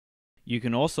You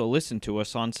can also listen to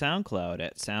us on SoundCloud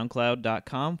at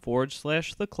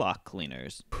soundcloud.com/The Clock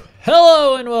Cleaners.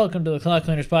 Hello and welcome to the Clock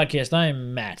Cleaners Podcast. I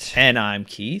am Matt. And I'm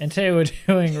Keith. And today we're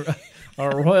doing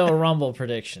our Royal Rumble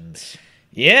predictions.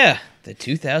 Yeah, the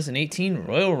 2018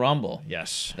 Royal Rumble.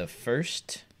 Yes. The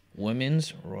first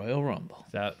Women's Royal Rumble.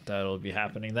 That'll be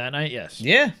happening that night, yes.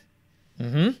 Yeah.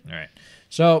 Mm-hmm. All right.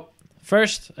 So,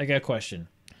 first, I got a question.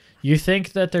 You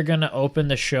think that they're going to open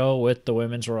the show with the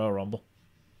Women's Royal Rumble?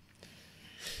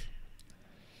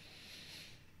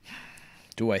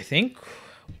 Do I think,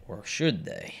 or should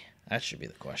they? That should be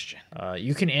the question.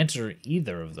 You can answer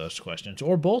either of those questions,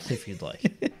 or both if you'd like.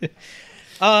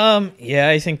 Yeah,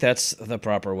 I think that's the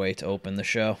proper way to open the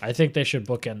show. I think they should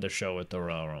bookend the show with the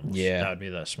Royal Rumble. Yeah. That would be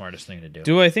the smartest thing to do.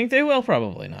 Do I think they will?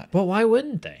 Probably not. But why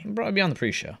wouldn't they? Probably be on the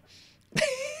pre-show.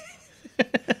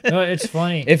 No, it's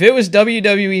funny. If it was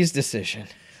WWE's decision.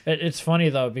 It's funny,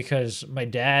 though, because my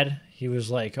dad, he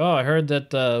was like, oh, I heard that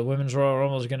the Women's Royal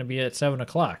Rumble is going to be at 7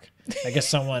 o'clock. I guess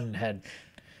someone had...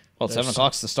 Well, 7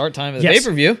 o'clock's the start time of the Yes,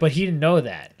 pay-per-view. but he didn't know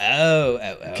that.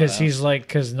 Because he's like,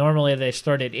 because normally they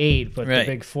start at 8, but Right. the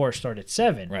Big Four start at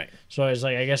 7. Right. So I was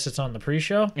like, I guess it's on the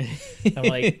pre-show. I'm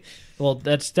like, well,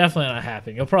 that's definitely not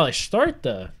happening. You'll probably start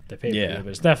the pay-per-view, Yeah. but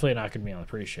it's definitely not going to be on the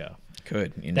pre-show.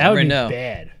 Could. You That never would be know.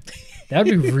 bad. That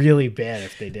would be really bad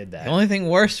if they did that. The only thing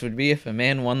worse would be if a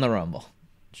man won the Rumble.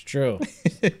 It's true.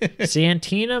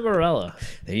 Santina Morella.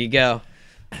 There you go.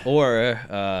 Or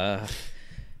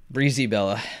Breezy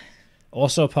Bella.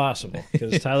 Also possible,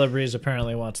 because Tyler Breeze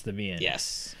apparently wants to be in.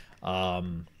 Yes.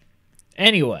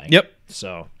 Anyway. Yep.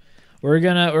 So we're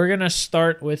gonna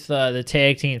start with the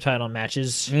tag team title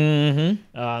matches.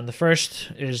 Mm-hmm. The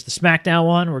first is the SmackDown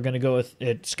one. We're gonna go with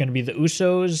it's gonna be the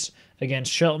Usos against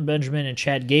Shelton Benjamin and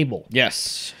Chad Gable.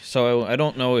 Yes. So I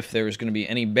don't know if there was going to be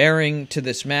any bearing to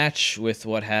this match with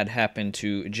what had happened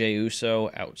to Jey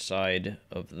Uso outside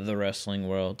of the wrestling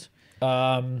world.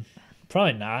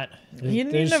 Probably not. You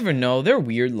never know. They're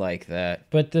weird like that.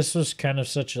 But this was kind of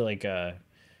such a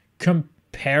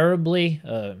comparably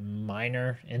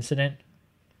minor incident.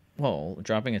 Well,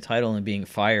 dropping a title and being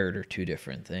fired are two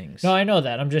different things. No, I know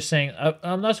that. I'm just saying.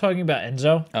 I'm not talking about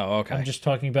Enzo. Oh, okay. I'm just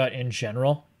talking about in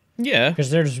general. Yeah. Because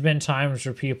there's been times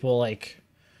where people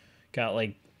got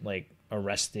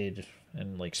arrested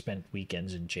and spent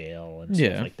weekends in jail and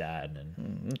stuff like that.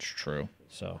 And That's true.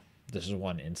 so this is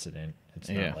one incident. It's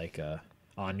Yeah. not like a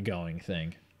ongoing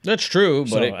thing. That's true, but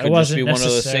So it it could just wasn't be one of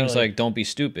those things necessarily- like, don't be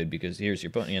stupid because here's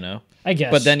your, I guess.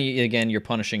 But then, again, you're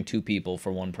punishing two people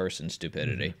for one person's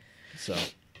stupidity. So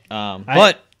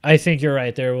But I think you're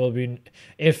right. There will be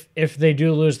if they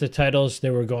do lose the titles,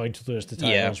 they were going to lose the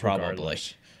titles. Yeah, probably.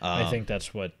 Regardless. I think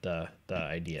that's what the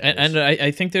idea is. and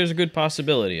I think there's a good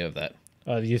possibility of that.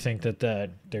 You think that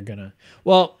they're gonna?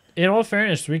 Well, in all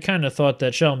fairness, we kind of thought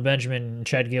that Shelton Benjamin and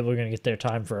Chad Gable were gonna get their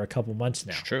time for a couple months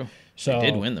now. It's true. So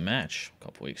They did win the match a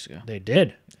couple weeks ago. They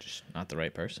did. Just not the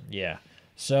right person. Yeah.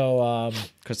 So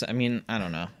Because, I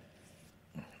don't know.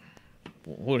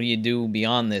 What do you do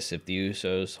beyond this if the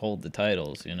Usos hold the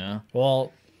titles,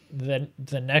 well, the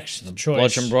next choice.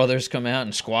 Bludgeon Brothers come out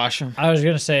and squash them? I was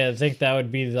gonna say I think that would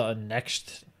be the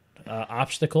next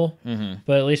obstacle. Mm-hmm.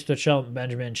 But at least with Shelton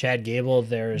Benjamin and Chad Gable,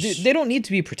 there's They don't need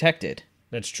to be protected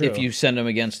that's true. if you send them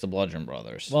against the Bludgeon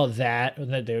Brothers. well that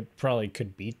they probably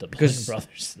could beat the Bludgeon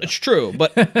Brothers. Though. It's true,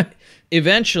 but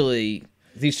eventually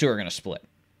these two are going to split.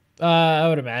 I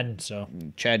would imagine so.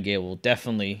 Chad Gable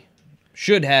definitely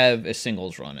should have a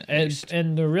singles run at least.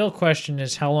 And the real question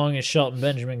is, how long is Shelton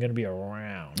Benjamin going to be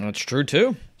around? That's true,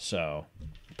 too. So,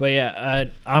 but yeah,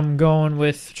 I'm going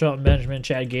with Shelton Benjamin,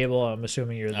 Chad Gable. I'm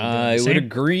assuming you're. I would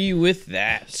agree with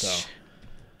that. So,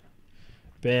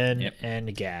 Ben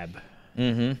and Gab.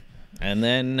 Mm-hmm. And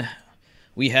then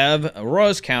we have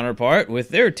Raw's counterpart with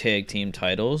their tag team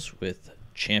titles with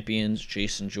champions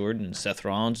Jason Jordan and Seth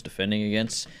Rollins defending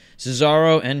against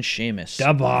Cesaro and Sheamus.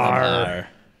 The Bar.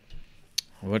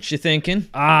 What you thinking?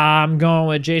 I'm going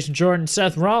with Jason Jordan,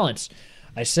 Seth Rollins.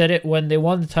 I said it when they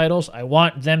won the titles. I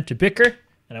want them to bicker,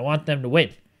 and I want them to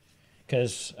win.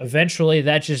 Because eventually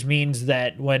that just means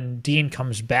that when Dean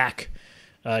comes back,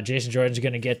 Jason Jordan's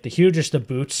going to get the hugest of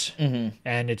boots,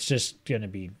 and it's just going to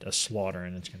be a slaughter,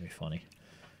 and it's going to be funny.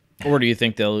 Or do you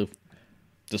think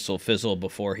this will fizzle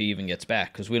before he even gets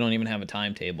back? Because we don't even have a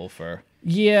timetable for...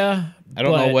 Yeah. I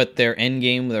don't know what their end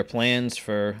game, their plans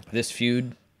for this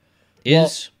feud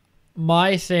is. Well,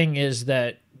 my thing is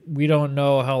that we don't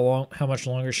know how much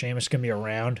longer Sheamus can be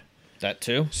around. That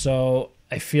too. So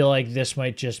I feel like this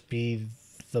might just be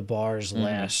the Bar's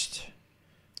last.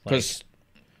 Because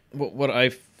what I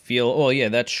feel, well, yeah,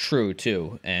 that's true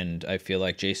too. And I feel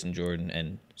like Jason Jordan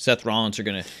and Seth Rollins are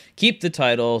going to keep the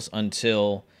titles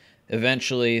until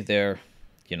eventually their,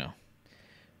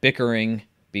 bickering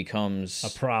becomes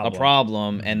A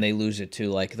problem. and they lose it to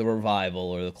like the Revival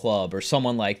or the Club or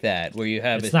someone like that, where you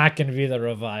have It's not going to be the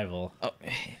Revival. Oh,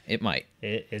 it might.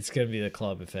 It's going to be the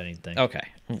Club, if anything. Okay.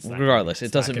 Regardless,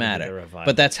 it doesn't matter. the Revival.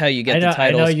 But that's how you get the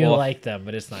titles. I know you off. like them,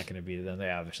 but it's not going to be them. They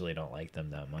obviously don't like them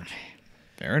that much.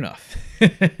 Fair enough.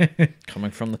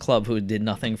 Coming from the Club, who did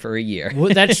nothing for a year.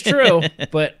 Well, that's true,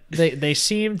 but they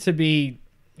seem to be,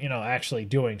 actually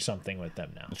doing something with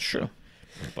them now. That's true.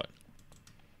 But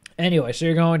anyway, so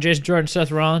you're going Jason Jordan, Seth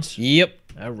Rollins? Yep.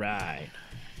 All right.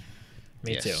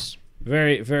 Me Yes. too.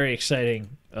 Very, very exciting,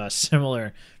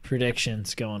 similar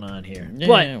predictions going on here. Yeah,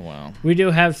 but well. we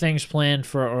do have things planned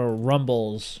for our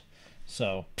Rumbles,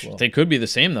 so They could be the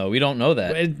same, though. We don't know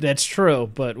that. that's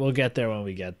true, but we'll get there when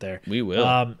we get there. We will.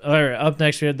 All right, up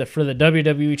next we have for the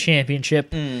WWE Championship,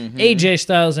 Mm-hmm. AJ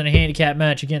Styles in a handicap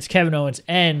match against Kevin Owens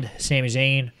and Sami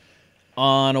Zayn.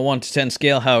 On a 1 to 10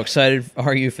 scale, how excited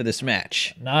are you for this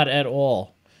match? Not at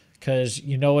all, because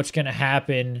you know what's going to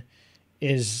happen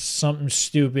is something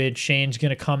stupid. Shane's going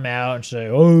to come out and say,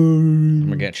 "Oh, I'm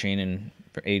gonna get Shane and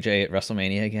AJ at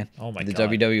WrestleMania again. Oh my the God.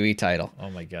 WWE title. Oh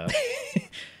my God."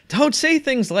 Don't say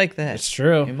things like that. It's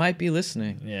true. You might be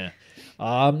listening. Yeah.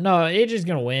 No, AJ's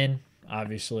going to win,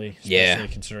 obviously, especially Yeah.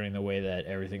 considering the way that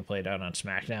everything played out on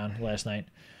SmackDown last night.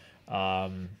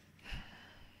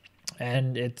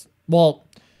 And it's, well,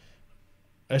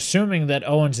 assuming that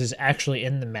Owens is actually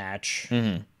in the match,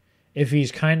 if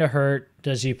he's kind of hurt,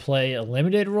 does he play a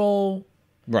limited role?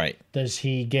 Right. Does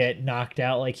he get knocked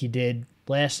out like he did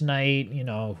last night?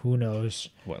 Who knows?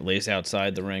 What, lays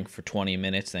outside the ring for 20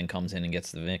 minutes, then comes in and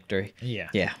gets the victory? Yeah.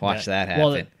 Yeah, watch that happen.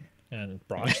 Well, and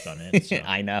Brock's done it. So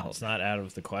I know. it's not out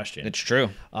of the question. It's true.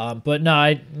 But no,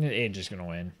 AJ's going to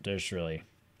win. There's really...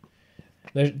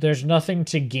 There's nothing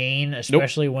to gain,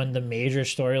 especially when the major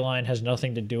storyline has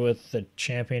nothing to do with the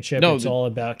championship. No, it's all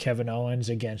about Kevin Owens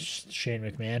against Shane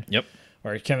McMahon. Yep.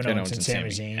 Or Kevin Owens and Sami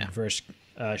Zayn versus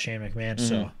Shane McMahon.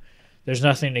 So there's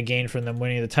nothing to gain from them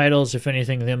winning the titles. If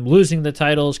anything, them losing the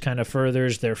titles kind of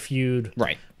furthers their feud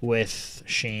Right. with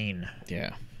Shane.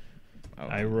 Yeah. Oh.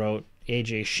 I wrote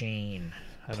AJ Shane.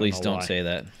 Please don't say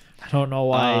that. I don't know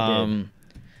why I did.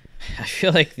 I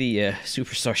feel like the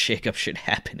Superstar shakeup should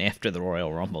happen after the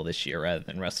Royal Rumble this year rather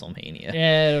than WrestleMania.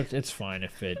 Yeah, it's fine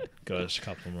if it goes a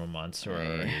couple more months or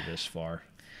already this far.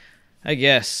 I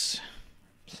guess.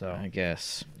 So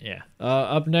Yeah.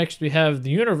 Up next we have the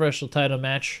Universal title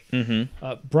match.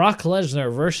 Mm-hmm. Brock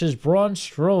Lesnar versus Braun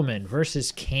Strowman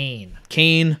versus Kane.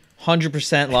 Kane,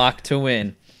 100% locked to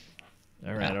win.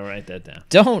 All right, I'll write that down.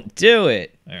 Don't do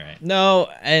it. All right. No,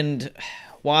 and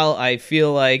while I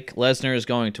feel like Lesnar is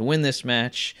going to win this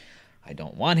match, I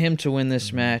don't want him to win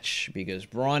this match because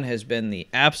Braun has been the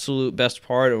absolute best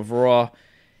part of Raw.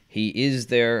 He is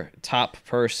their top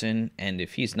person, and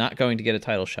if he's not going to get a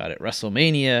title shot at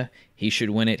WrestleMania, he should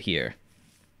win it here.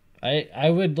 I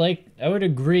would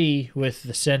agree with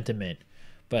the sentiment,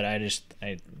 but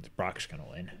Brock's gonna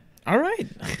win. All right.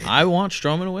 I want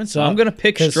Strowman to win, so So, I'm going to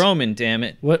pick 'cause Strowman, damn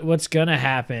it. What's gonna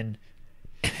happen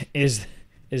is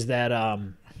that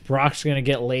Brock's gonna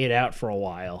get laid out for a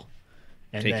while,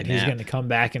 and Take then a he's nap. gonna come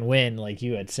back and win, like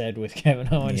you had said with Kevin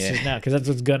Owens Yeah. just now, because that's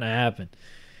what's gonna happen.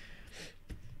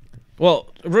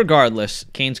 Well, regardless,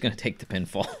 Kane's going to take the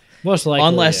pinfall. Most likely,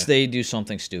 Unless yeah. they do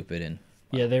something stupid and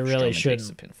Yeah, they really Strowman shouldn't. takes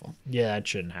the pinfall. Yeah, that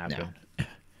shouldn't happen.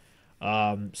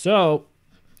 So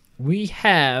we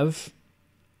have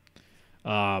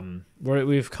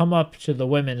we've come up to the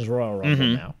women's Royal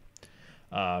Rumble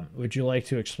now. Would you like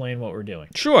to explain what we're doing?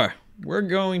 Sure. We're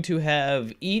going to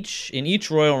have in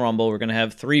each Royal Rumble, we're going to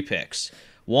have 3 picks.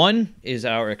 One is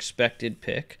our expected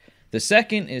pick. The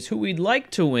second is who we'd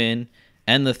like to win.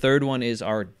 And the third one is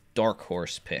our dark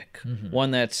horse pick.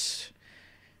 One that's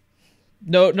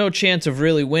no chance of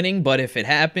really winning, but if it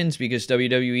happens because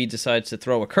WWE decides to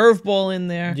throw a curveball in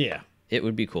there, Yeah. it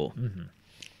would be cool.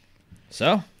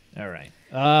 So, All right.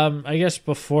 I guess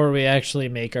before we actually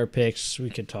make our picks, we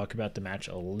could talk about the match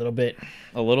a little bit.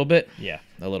 a little bit? Yeah.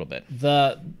 A little bit.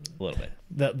 The A little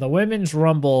bit. the women's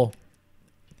Rumble,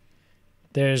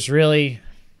 there's really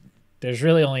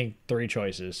only 3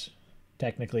 choices,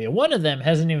 technically. And one of them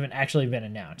hasn't even actually been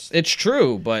announced. It's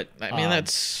true, but I mean,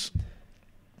 that's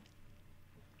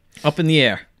up in the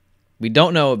air. We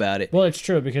don't know about it. Well, it's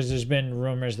true because there's been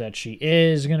rumors that she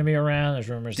is going to be around. There's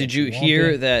rumors Did that you she won't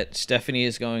hear be. that Stephanie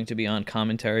is going to be on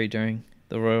commentary during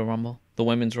the Royal Rumble? The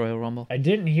Women's Royal Rumble? I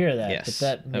didn't hear that, Yes.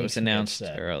 but that was makes me announced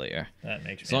upset. earlier. That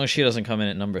makes As me long as she doesn't come in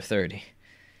at number 30.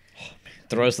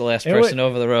 throws the last person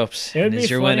over the ropes. It would and be is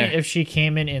your funny winner. if she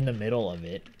came in the middle of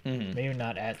it. Mhm. Maybe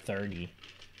not at 30,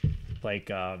 like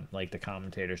the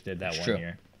commentators did that one True.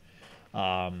 year.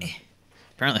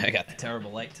 Apparently, I got the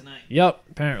terrible light tonight. Yep,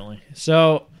 apparently.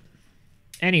 So,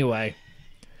 anyway,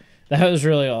 that was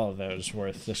really all that was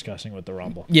worth discussing with the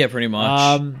Rumble. Yeah, pretty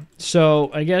much.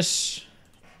 So I guess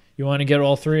you want to get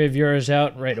all three of yours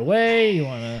out right away. You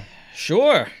want to?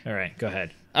 Sure. All right, go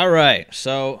ahead. All right.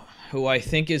 So, who I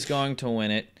think is going to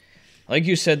win it? Like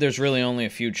you said, there's really only a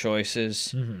few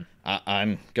choices. Mm-hmm.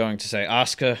 I'm going to say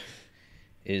Asuka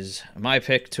is my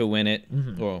pick to win it.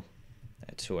 Well,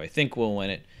 that's who I think will win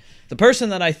it. The person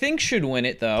that I think should win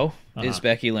it, though, is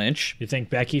Becky Lynch. You think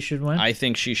Becky should win? I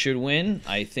think she should win.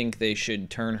 I think they should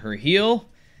turn her heel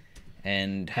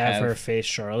and have her face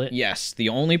Charlotte. Yes. The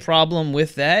only problem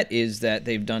with that is that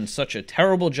they've done such a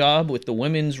terrible job with the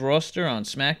women's roster on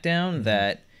SmackDown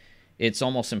that it's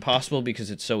almost impossible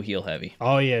because it's so heel heavy.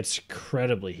 Oh yeah, it's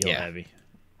incredibly heel heavy.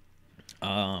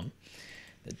 The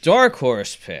dark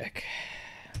horse pick.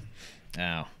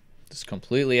 Now, it's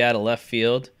completely out of left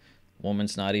field.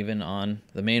 Woman's not even on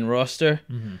the main roster.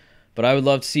 But I would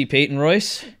love to see Peyton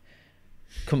Royce.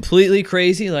 Completely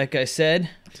crazy, like I said.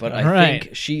 But I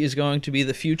think she is going to be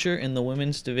the future in the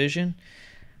women's division.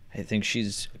 I think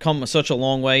she's come such a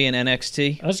long way in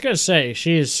NXT. I was going to say,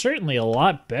 she is certainly a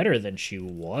lot better than she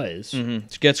was. She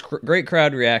gets great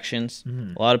crowd reactions.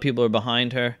 A lot of people are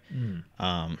behind her.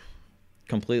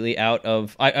 Completely out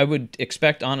of... I would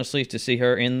expect, honestly, to see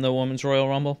her in the Women's Royal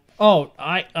Rumble. Oh,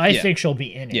 I think she'll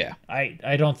be in it. Yeah.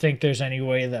 I don't think there's any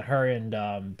way that her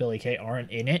and Billie Kay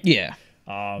aren't in it. Yeah.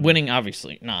 Winning,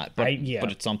 obviously not. But,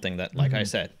 but it's something that, like I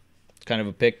said, it's kind of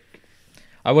a pick.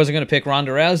 I wasn't going to pick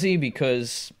Ronda Rousey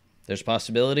because there's a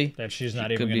possibility that she's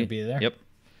not even going to be there. Yep.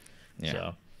 Yeah.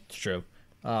 So, it's true.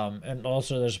 And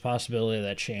also there's a possibility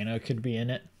that Shayna could be in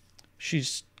it.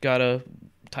 She's got a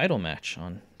title match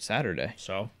on Saturday.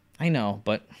 So? I know,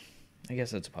 but I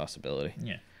guess that's a possibility.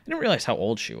 Yeah. I didn't realize how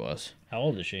old she was. How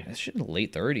old is she? She's in the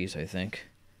late 30s, I think.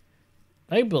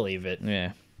 I believe it.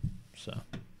 Yeah. So,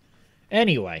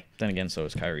 anyway. Then again, so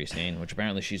is Kairi Sane, which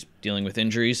apparently she's dealing with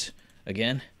injuries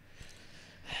again.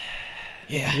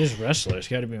 Yeah. These wrestlers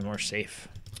got to be more safe.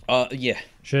 Yeah.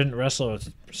 Shouldn't wrestle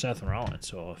with Seth Rollins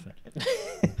so often.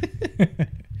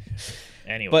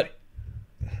 Anyway. But,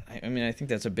 I mean, I think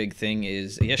that's a big thing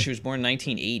is, yes, she was born in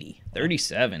 1980.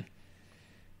 37.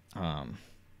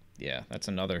 Yeah, that's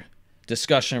another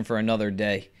discussion for another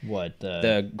day. What?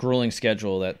 The grueling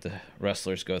schedule that the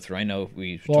wrestlers go through. I know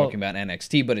we were talking about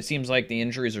NXT, but it seems like the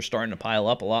injuries are starting to pile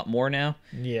up a lot more now.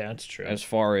 Yeah, that's true. As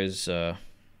far as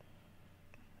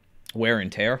wear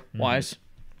and tear wise.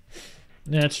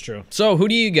 Yeah, that's true. So, who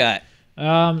do you got?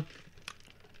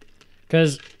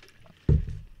 Because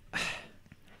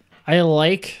I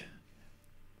like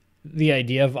the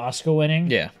idea of Asuka winning.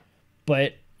 Yeah.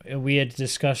 But we had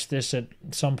discussed this at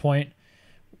some point.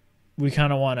 We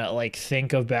kind of want to like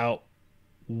think about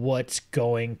what's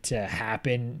going to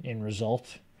happen in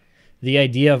result. The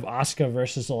idea of Asuka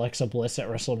versus Alexa Bliss at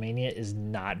WrestleMania is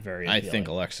not very appealing. I think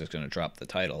Alexa's going to drop the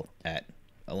title at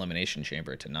Elimination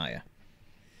Chamber to Nia.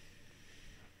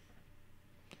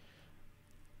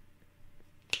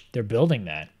 They're building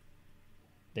that.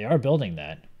 They are building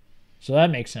that. So that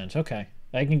makes sense. Okay.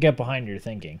 I can get behind your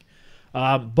thinking.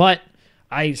 But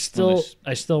I still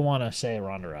want to say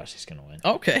Ronda Rousey's going to win.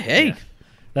 Okay, hey.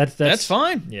 Yeah. That's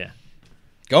fine. Yeah.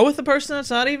 Go with the person that's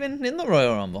not even in the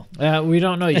Royal Rumble. We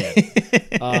don't know yet.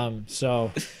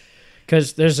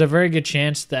 Because there's a very good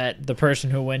chance that the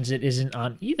person who wins it isn't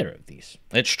on either of these.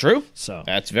 It's true. So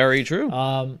that's very true.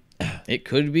 It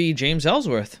could be James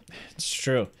Ellsworth. It's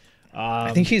true.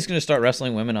 I think he's going to start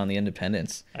wrestling women on the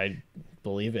independents. I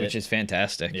believe it. Which is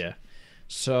fantastic. Yeah.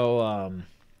 So,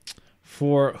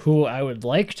 for who I would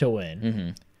like to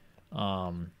win,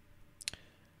 I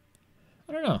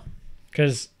don't know.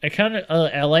 Because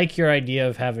I like your idea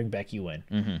of having Becky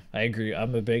win. I agree.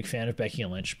 I'm a big fan of Becky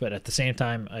Lynch, but at the same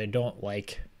time, I don't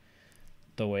like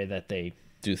the way that they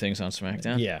do things on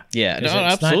SmackDown. Yeah. Yeah, no,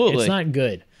 absolutely. It's not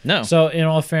good. No. So, in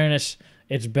all fairness,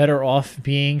 it's better off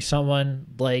being someone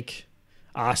like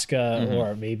Asuka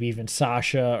or maybe even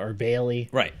Sasha or Bayley.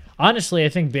 Right. Honestly, I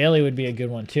think Bayley would be a good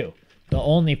one too. The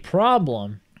only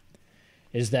problem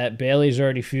is that Bayley's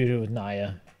already feuded with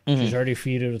Nia. She's already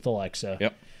feuded with Alexa.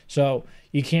 Yep. So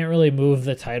you can't really move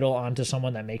the title onto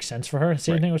someone that makes sense for her.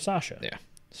 Same thing with Sasha. Yeah.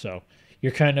 So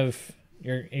you're kind of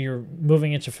you're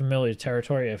moving into familiar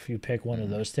territory if you pick one of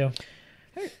those two.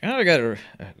 I got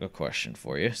a question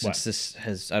for you, since this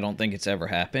has, I don't think it's ever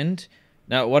happened.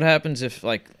 Now, what happens if,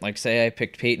 like say I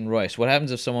picked Peyton Royce? What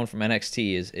happens if someone from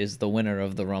NXT is the winner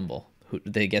of the Rumble? who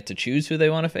they get to choose who they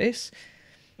want to face.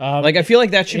 Like, I feel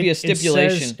like that should be a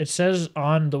stipulation. It says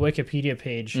on the Wikipedia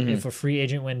page, if a free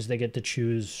agent wins, they get to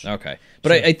choose. Okay.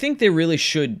 But I think they really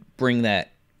should bring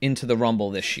that into the Rumble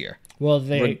this year. Well,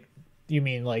 you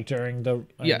mean like during the...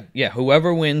 Yeah.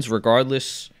 Whoever wins,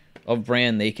 regardless of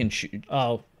brand, they can choose.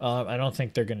 I don't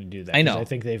think they're going to do that. I know. I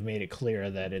think they've made it clear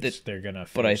that they're going to...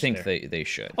 But I think they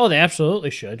should. Oh, they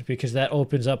absolutely should, because that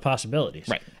opens up possibilities.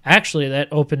 Right. Actually, that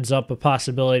opens up a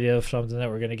possibility of something that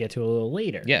we're going to get to a little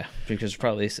later. Yeah, because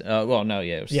probably... it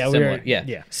was yeah, similar.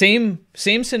 Yeah. Same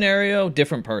scenario,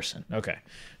 different person. Okay.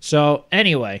 So,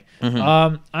 anyway,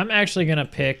 I'm actually going to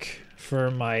pick for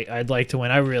my I'd like to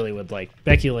win. I really would like...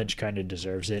 Becky Lynch kind of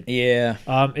deserves it. Yeah.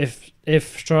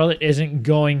 If Charlotte isn't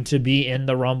going to be in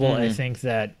the Rumble, I think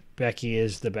that Becky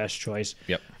is the best choice.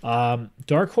 Yep.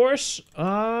 Dark Horse,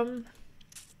 will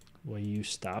you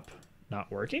stop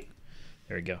not working?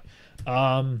 There we go.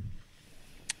 Let's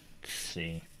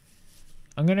see.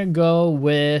 I'm going to go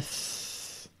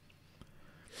with...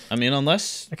 I mean,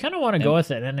 unless... I kind of want to go with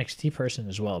that NXT person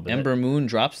as well. But Ember Moon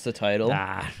drops the title.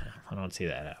 I don't see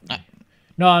that happening.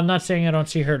 No, I'm not saying I don't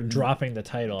see her dropping the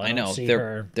title. I know see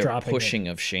they're dropping pushing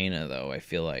of Shayna, though. I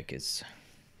feel like it's...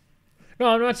 No,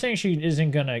 I'm not saying she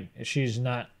isn't going to... She's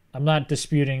not... I'm not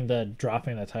disputing the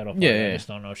dropping the title part. I just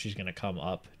don't know if she's going to come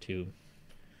up to...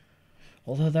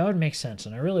 Although that would make sense,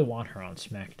 and I really want her on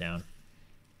SmackDown.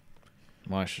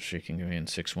 Why? So she can be in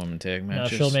 6-woman tag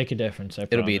matches? No, she'll make a difference.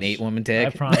 It'll be an 8-woman tag? I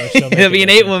promise she'll make It'll be an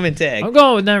 8-woman tag. I'm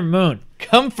going with Ember Moon.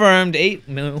 Confirmed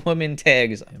 8-woman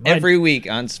tags every week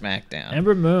on SmackDown.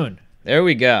 Ember Moon. There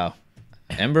we go.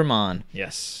 Ember Mon.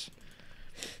 Yes.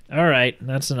 All right,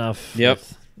 that's enough. Yep.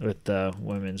 With the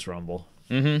Women's Rumble.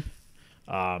 Mm-hmm.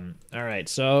 All right,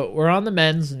 so we're on the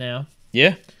men's now.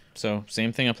 Yeah. So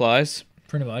same thing applies.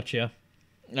 Pretty much, yeah.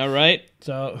 All right.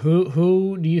 So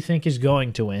who do you think is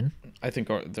going to win? I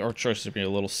think our choices would be a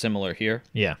little similar here.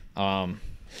 Yeah.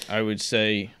 I would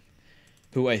say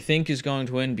who I think is going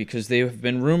to win because they have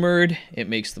been rumored. It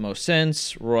makes the most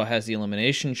sense. Raw has the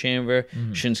Elimination Chamber.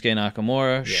 Shinsuke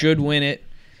Nakamura should win it.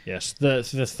 Yes. The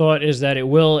thought is that it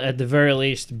will, at the very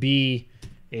least, be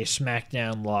a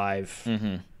SmackDown Live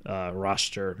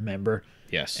roster member.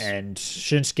 Yes. And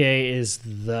Shinsuke is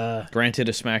the... Granted,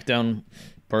 a SmackDown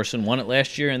person won it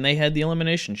last year, and they had the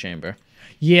Elimination Chamber.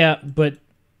 Yeah, but...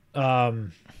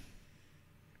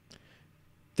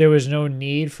 there was no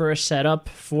need for a setup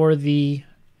for the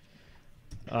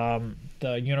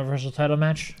Universal title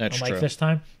match. That's unlike true. This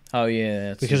time. Oh yeah,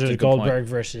 that's because it was a good point. Goldberg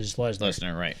versus Lesnar.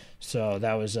 Lesnar, right? So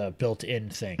that was a built-in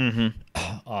thing.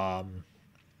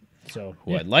 So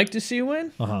who I'd like to see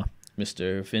win?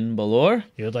 Mr. Finn Balor.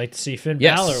 You would like to see Finn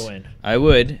Balor win? I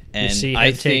would, and you see him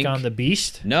I take on the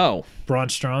Beast. No, Braun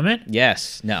Strowman.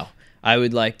 Yes, no. I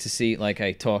would like to see, like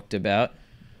I talked about,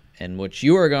 and what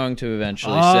you are going to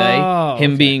eventually say,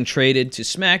 him being traded to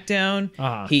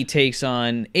SmackDown. He takes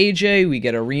on AJ. We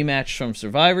get a rematch from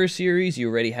Survivor Series. You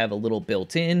already have a little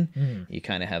built in. You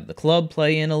kind of have the club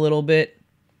play in a little bit,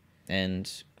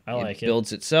 and it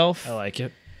builds itself. I like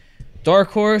it. Dark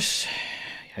Horse,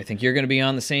 I think you're going to be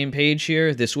on the same page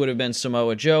here. This would have been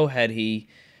Samoa Joe had he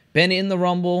been in the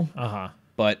Rumble.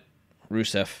 But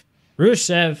Rusev.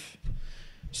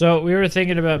 So we were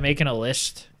thinking about making a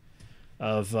list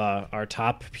of our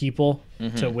top people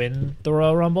to win the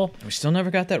Royal Rumble. We still never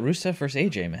got that Rusev versus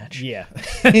AJ match. Yeah.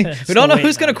 We don't know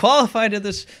who's going to qualify to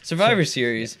this Survivor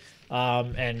Series.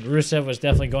 And Rusev was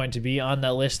definitely going to be on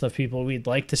that list of people we'd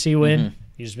like to see win.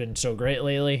 He's been so great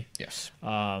lately. Yes.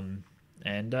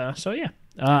 So, yeah.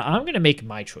 I'm going to make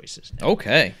my choices now.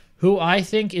 Okay. Who I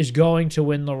think is going to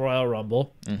win the Royal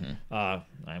Rumble. I'm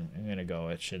going to go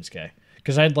with Shinsuke.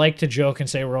 Because I'd like to joke and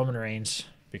say Roman Reigns,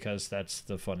 because that's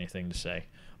the funny thing to say.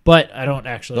 But I don't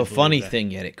actually The funny thing,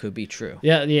 yet it could be true.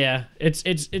 Yeah.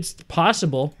 It's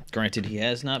possible. Granted, he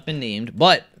has not been named,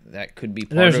 but that could be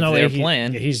part of their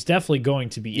plan. He's definitely going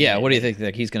to be what do you think?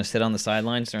 Like he's going to sit on the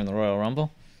sidelines during the Royal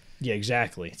Rumble? Yeah,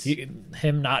 exactly.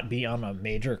 Him not be on a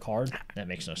major card, that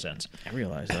makes no sense. I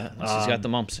realize that. Unless he's got the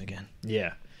mumps again.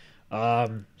 Yeah.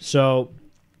 So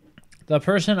the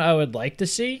person I would like to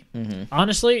see,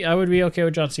 honestly, I would be okay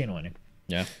with John Cena winning.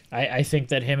 Yeah. I think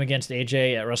that him against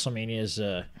AJ at WrestleMania is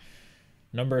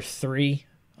number 3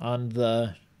 on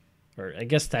the, or I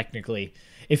guess technically,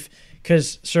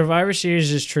 because Survivor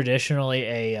Series is traditionally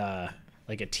a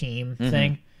team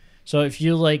thing. So if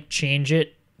you like change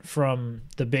it from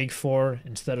the Big Four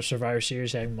instead of Survivor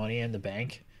Series having Money in the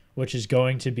Bank, which is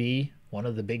going to be one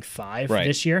of the Big 5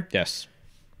 this year. Yes.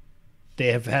 They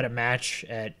have had a match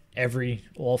at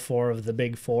all 4 of the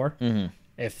Big 4.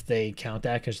 If they count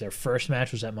that, because their first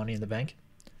match was at Money in the Bank.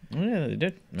 Oh, yeah, they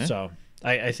did. Yeah. So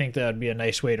I think that would be a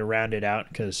nice way to round it out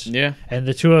because Yeah. and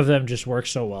the two of them just work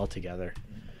so well together.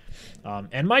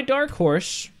 And my dark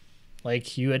horse,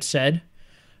 like you had said,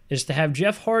 is to have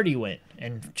Jeff Hardy win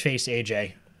and chase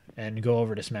AJ and go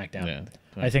over to SmackDown. Yeah.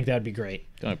 I think that would be great.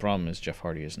 The only problem is Jeff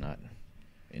Hardy is not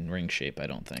in ring shape, I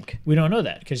don't think. We don't know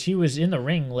that because he was in the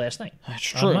ring last night.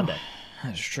 That's on true. Monday.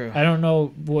 That's true. I don't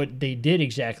know what they did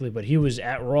exactly, but he was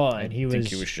at Raw and he I think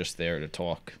he was just there to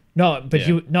talk. No, but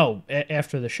Yeah.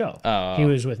 after the show, Oh. he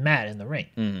was with Matt in the ring.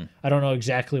 Mhm. I don't know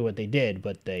exactly what they did,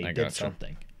 but they I did gotcha.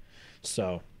 something.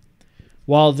 So,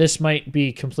 while this might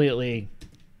be completely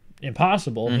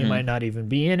impossible, he might not even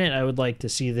be in it. I would like to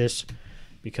see this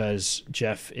because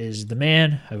Jeff is the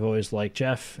man. I've always liked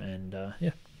Jeff, and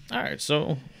yeah. All right,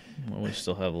 so we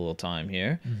still have a little time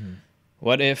here.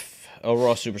 What if a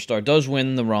Raw superstar does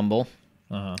win the Rumble?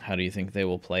 How do you think they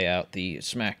will play out the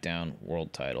SmackDown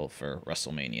World Title for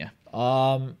WrestleMania?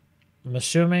 I'm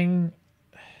assuming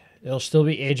it'll still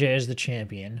be AJ as the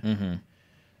champion,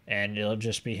 and it'll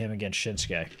just be him against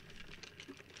Shinsuke.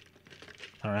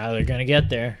 I don't know how they're going to get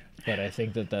there, but I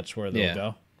think that that's where they'll Yeah.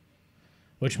 go.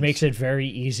 Which makes it very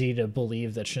easy to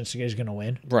believe that Shinsuke is going to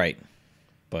win. Right.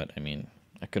 But, I mean,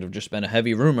 that could have just been a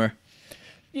heavy rumor,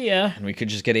 Yeah, and we could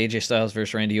just get AJ Styles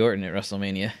versus Randy Orton at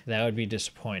WrestleMania. that would be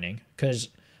disappointing because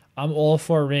I'm all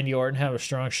for Randy Orton have a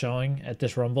strong showing at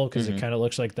this Rumble because it kind of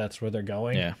looks like that's where they're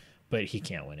going. Yeah. But he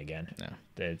can't win again. No.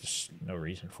 There's no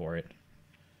reason for it.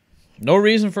 No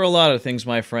reason for a lot of things,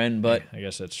 my friend, but I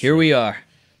guess that's here true. we are.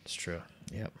 It's true.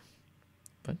 Yep.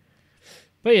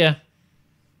 But yeah,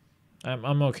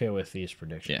 I'm okay with these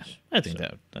predictions. Yeah, I think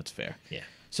that's fair. Yeah.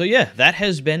 So yeah, that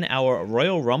has been our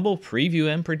Royal Rumble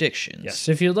preview and predictions. Yes.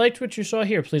 If you liked what you saw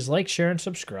here, please like, share, and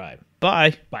subscribe.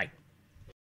 Bye. Bye.